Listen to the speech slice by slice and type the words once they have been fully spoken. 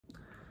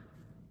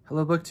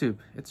Hello BookTube,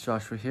 it's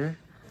Joshua here,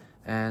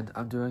 and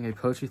I'm doing a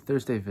Poetry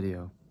Thursday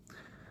video.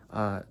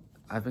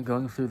 I've been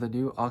going through the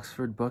new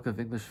Oxford Book of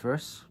English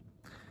Verse.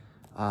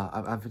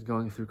 I've been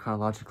going through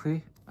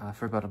chronologically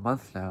for about a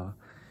month now,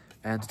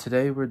 and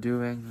today we're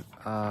doing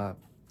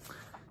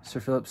Sir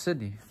Philip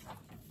Sidney.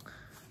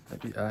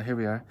 Here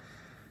we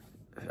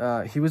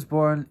are. He was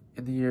born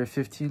in the year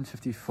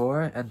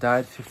 1554 and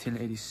died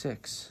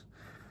 1586.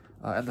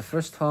 And the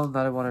first poem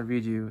that I want to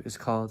read you is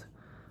called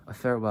A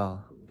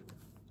Farewell.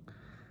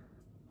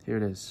 Here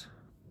it is.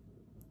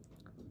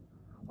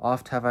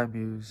 Oft have I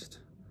mused,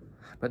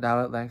 but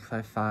now at length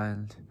I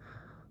find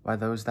why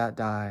those that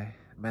die,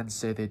 men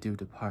say they do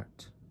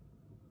depart.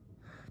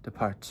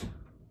 Depart,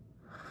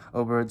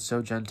 O word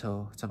so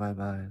gentle to my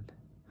mind,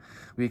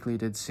 weakly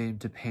did seem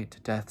to paint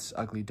death's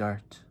ugly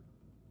dart.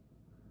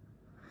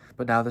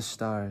 But now the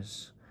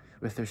stars,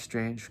 with their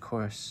strange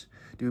course,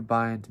 do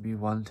bind me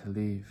one to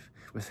leave,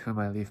 with whom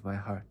I leave my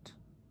heart.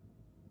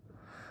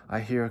 I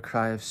hear a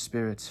cry of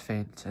spirits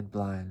faint and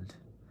blind,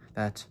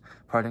 that,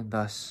 parting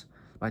thus,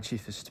 my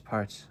chiefest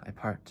part I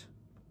part.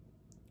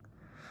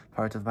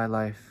 Part of my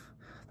life,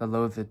 the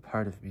loathed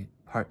part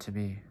to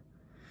me,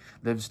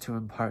 lives to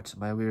impart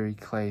my weary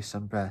clay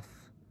some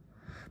breath.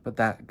 But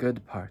that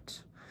good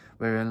part,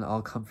 wherein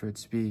all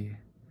comforts be,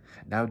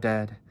 now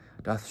dead,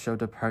 doth show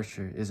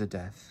departure is a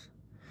death,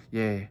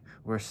 yea,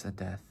 worse than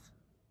death.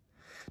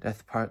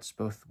 Death parts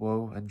both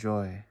woe and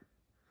joy.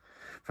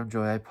 From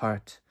joy I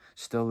part,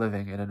 still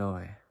living in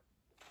annoy.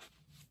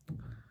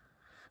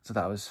 So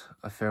that was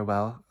a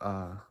farewell,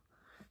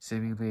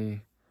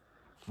 seemingly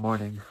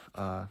mourning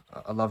a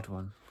loved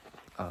one.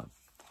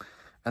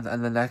 And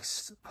the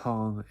next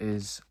poem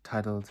is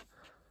titled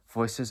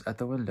Voices at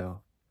the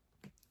Window.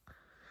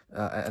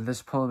 And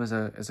this poem is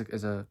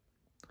a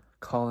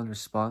call and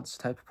response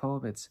type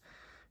poem.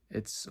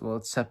 It's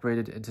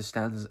separated into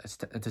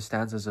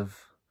stanzas of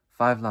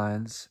 5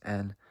 lines,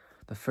 and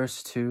the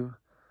first 2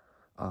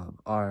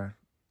 are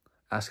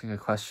asking a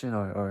question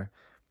or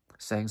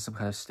saying some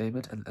kind of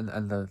statement,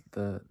 and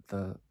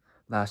the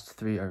last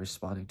 3 are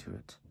responding to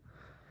it.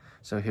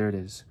 So here it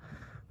is.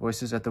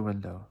 Voices at the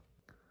window.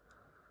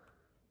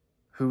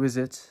 Who is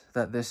it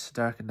that this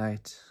dark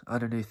night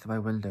underneath my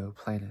window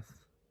plaineth?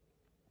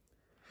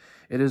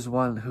 It is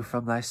one who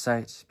from thy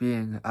sight,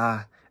 being,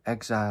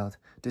 exiled,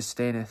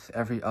 disdaineth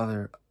every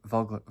other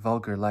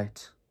vulgar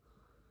light.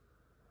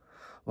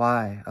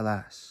 Why,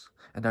 alas,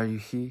 and are you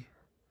he?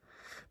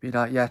 Be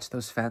not yet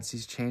those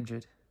fancies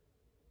changed?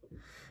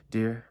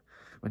 Dear,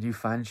 when you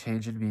find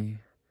change in me,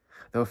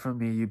 though from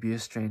me you be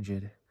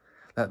estranged,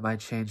 let my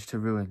change to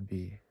ruin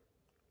be.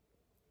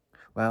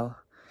 Well,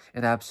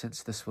 in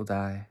absence this will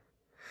die,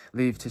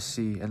 leave to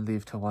see and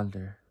leave to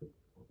wonder.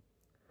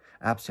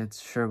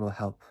 Absence sure will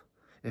help,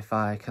 if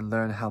I can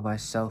learn how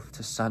myself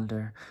to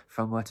sunder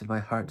from what in my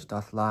heart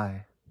doth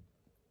lie.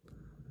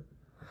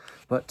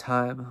 But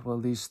time will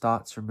these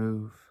thoughts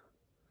remove.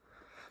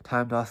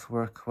 Time doth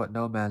work what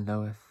no man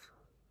knoweth.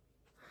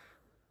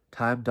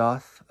 Time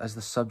doth as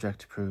the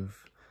subject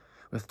prove,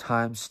 with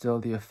time still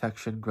the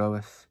affection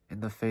groweth in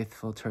the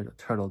faithful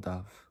turtle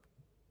dove.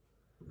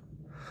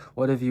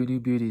 What of you new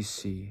beauties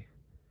see?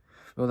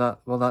 Will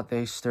not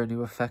they stir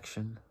new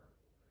affection?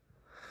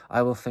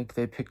 I will think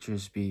they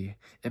pictures be,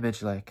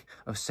 image-like,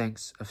 of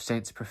saints'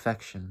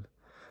 perfection,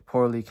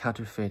 poorly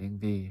counterfeiting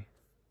thee.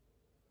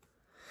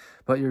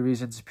 But your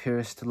reason's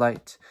purest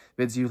light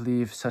bids you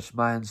leave such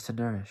minds to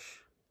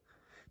nourish.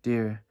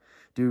 Dear,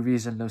 do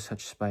reason no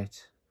such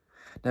spite.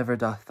 Never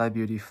doth thy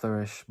beauty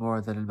flourish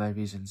more than in my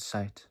reason's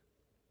sight.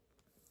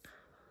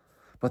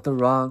 But the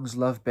wrongs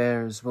love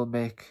bears will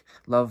make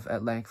love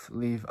at length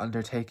leave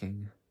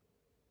undertaking.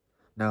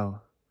 No,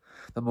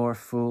 the more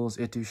fools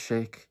it do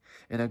shake,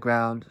 in a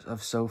ground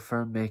of so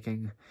firm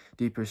making,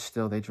 deeper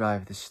still they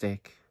drive the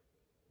stake.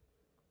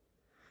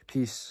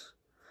 Peace,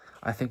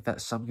 I think that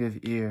some give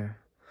ear,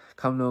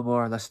 come no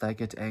more lest I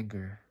get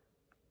anger.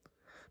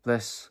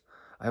 Bliss,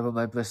 I will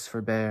my bliss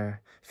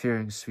forbear,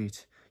 fearing,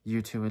 sweet,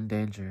 you to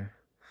endanger,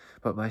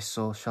 but my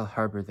soul shall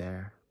harbour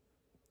there.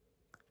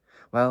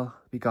 Well,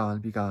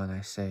 begone, I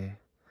say,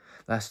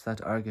 lest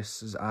that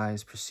Argus's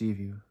eyes perceive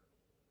you.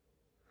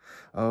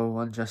 Oh,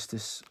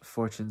 unjustice,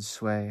 fortune's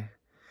sway,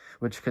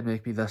 which can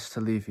make me thus to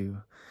leave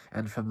you,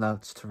 and from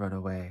louts to run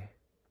away.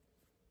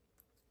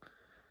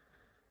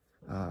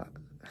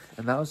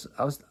 And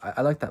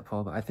I like that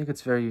poem. I think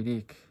it's very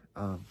unique.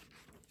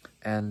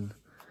 And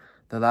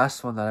the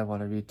last one that I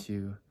want to read to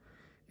you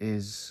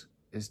is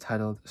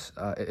titled.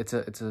 It's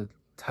a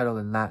title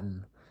in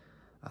Latin.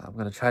 I'm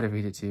going to try to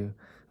read it to you.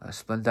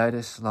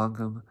 Splendidus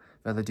longum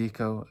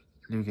veledico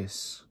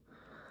nugis.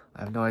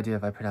 I have no idea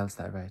if I pronounced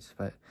that right,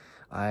 but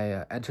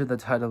I entered the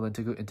title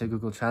into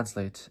Google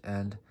Translate,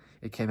 and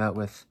it came out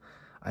with,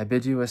 I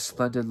bid you a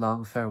splendid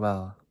long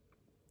farewell.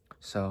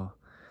 So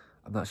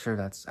I'm not sure if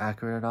that's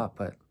accurate or not,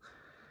 but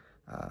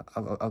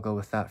I'll go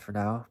with that for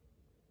now.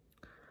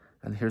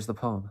 And here's the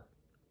poem.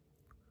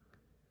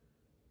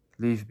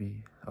 Leave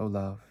me, O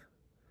love,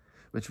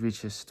 which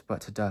reachest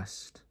but to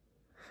dust,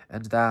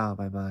 and thou,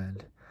 my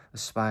mind,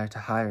 aspire to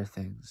higher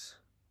things.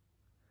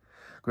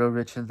 Grow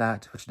rich in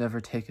that which never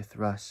taketh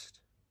rust,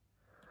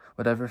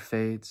 whatever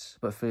fades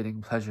but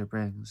fading pleasure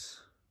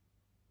brings.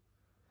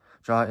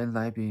 Draw in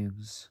thy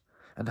beams,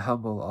 and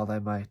humble all thy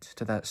might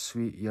to that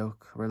sweet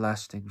yoke where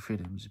lasting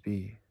freedoms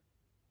be,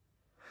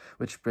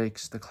 which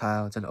breaks the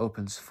clouds and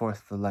opens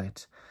forth the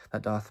light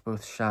that doth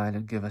both shine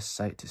and give us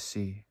sight to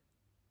see.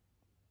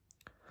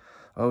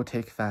 O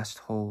take fast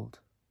hold.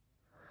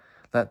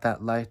 Let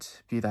that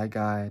light be thy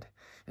guide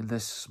in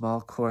this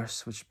small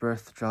course which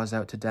birth draws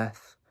out to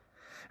death,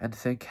 and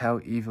think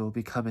how evil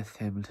becometh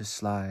him to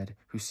slide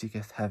who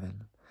seeketh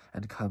heaven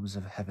and comes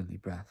of heavenly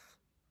breath.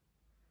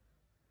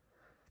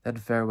 Then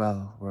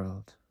farewell,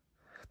 world,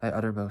 thy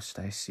uttermost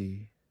I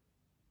see.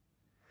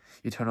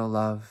 Eternal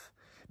love,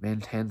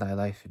 maintain thy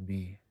life in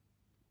me.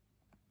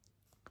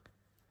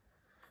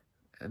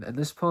 And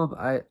this poem,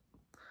 I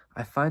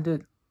find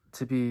it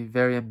to be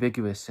very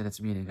ambiguous in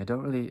its meaning. I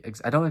don't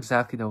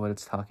exactly know what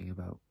it's talking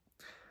about,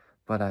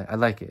 but I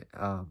like it.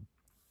 But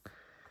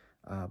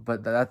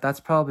that's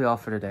probably all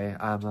for today.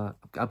 I'm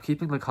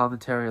keeping the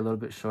commentary a little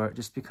bit short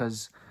just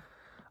because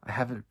I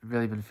haven't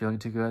really been feeling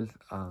too good.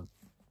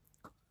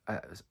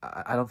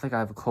 I don't think I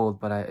have a cold,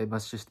 but it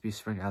must just be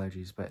spring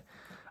allergies. But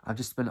I've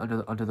just been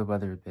under the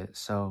weather a bit,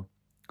 so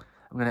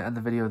I'm gonna end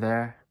the video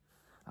there.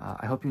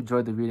 I hope you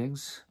enjoyed the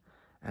readings,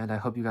 and I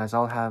hope you guys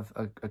all have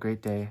a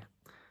great day.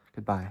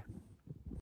 Goodbye.